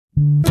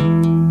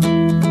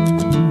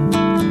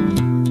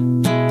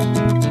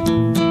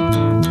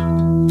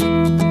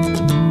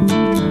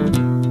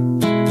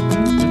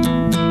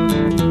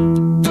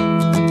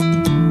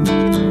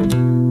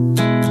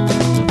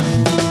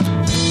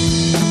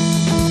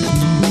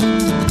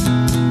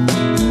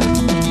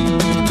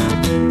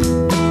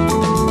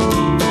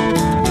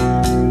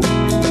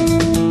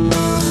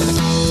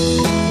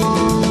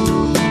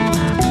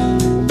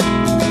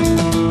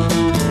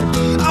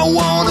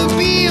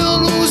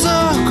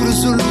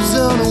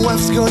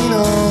what's going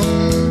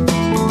on.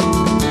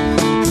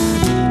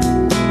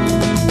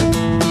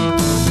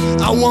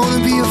 I wanna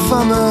be a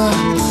farmer,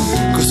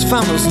 'cause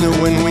farmers know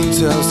when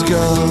winter's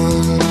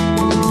gone.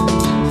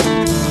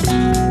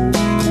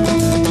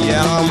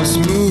 Yeah, I'm a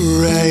smooth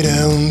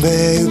rider,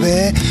 baby,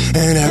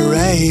 and I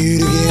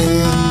ride again.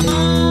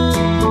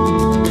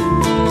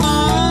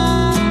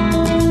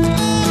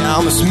 Yeah,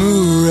 I'm a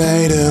smooth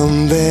rider,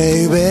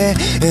 baby,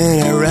 and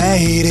I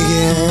ride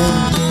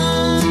again.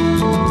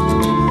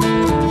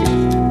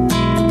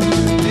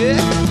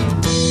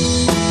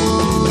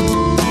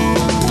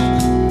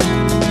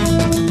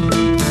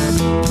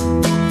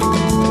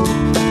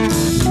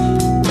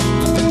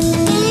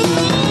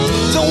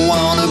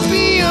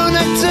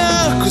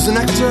 An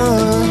actor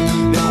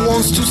that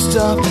wants to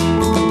stop.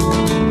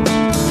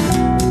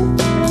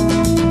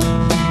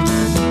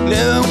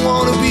 Never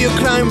wanna be a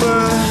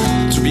climber,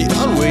 to be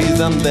always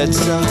on that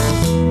top.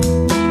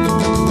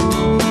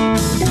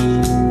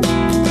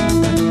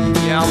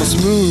 Yeah, I'm a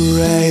smooth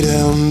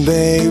rider,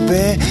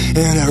 baby,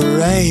 and I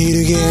ride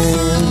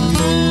again.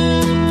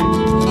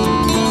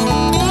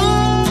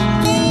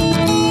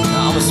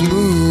 I'm a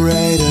smooth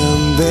rider,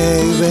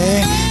 baby,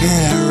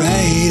 and I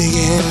ride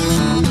again.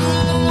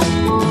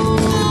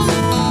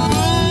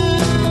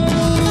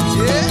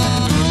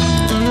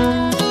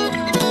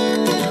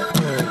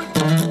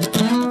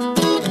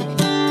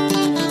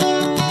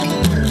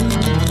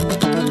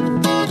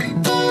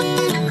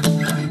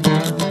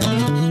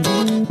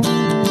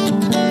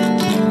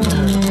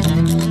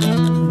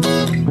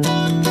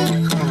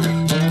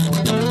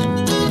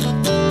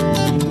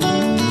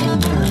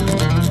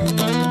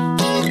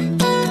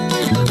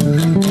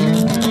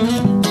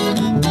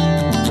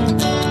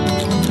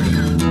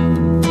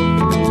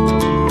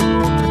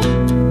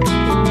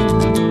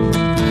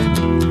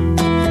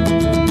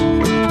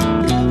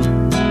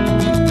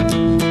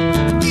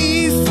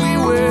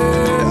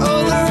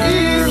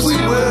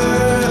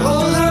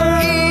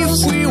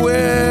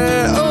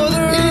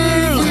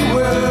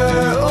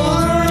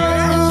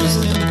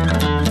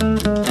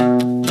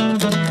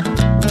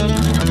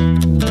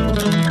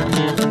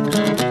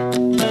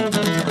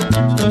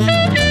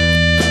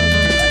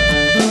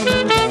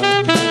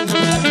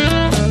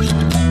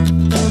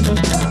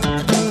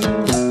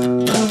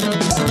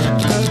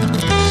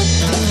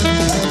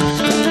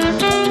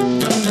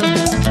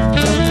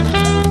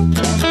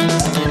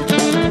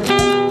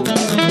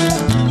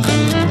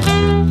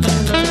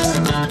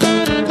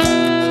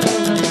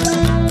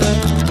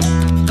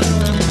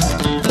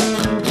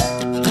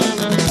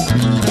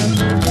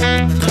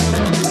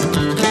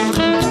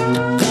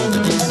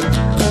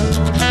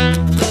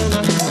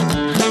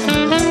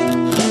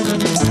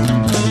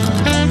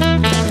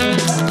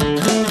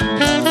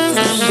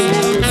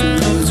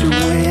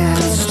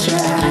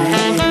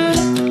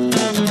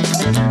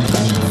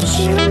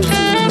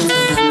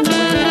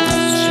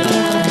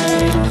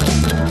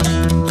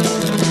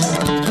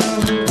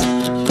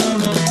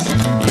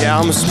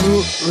 I'm a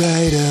smooth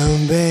rider,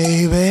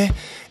 baby,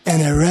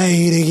 and I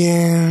ride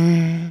again.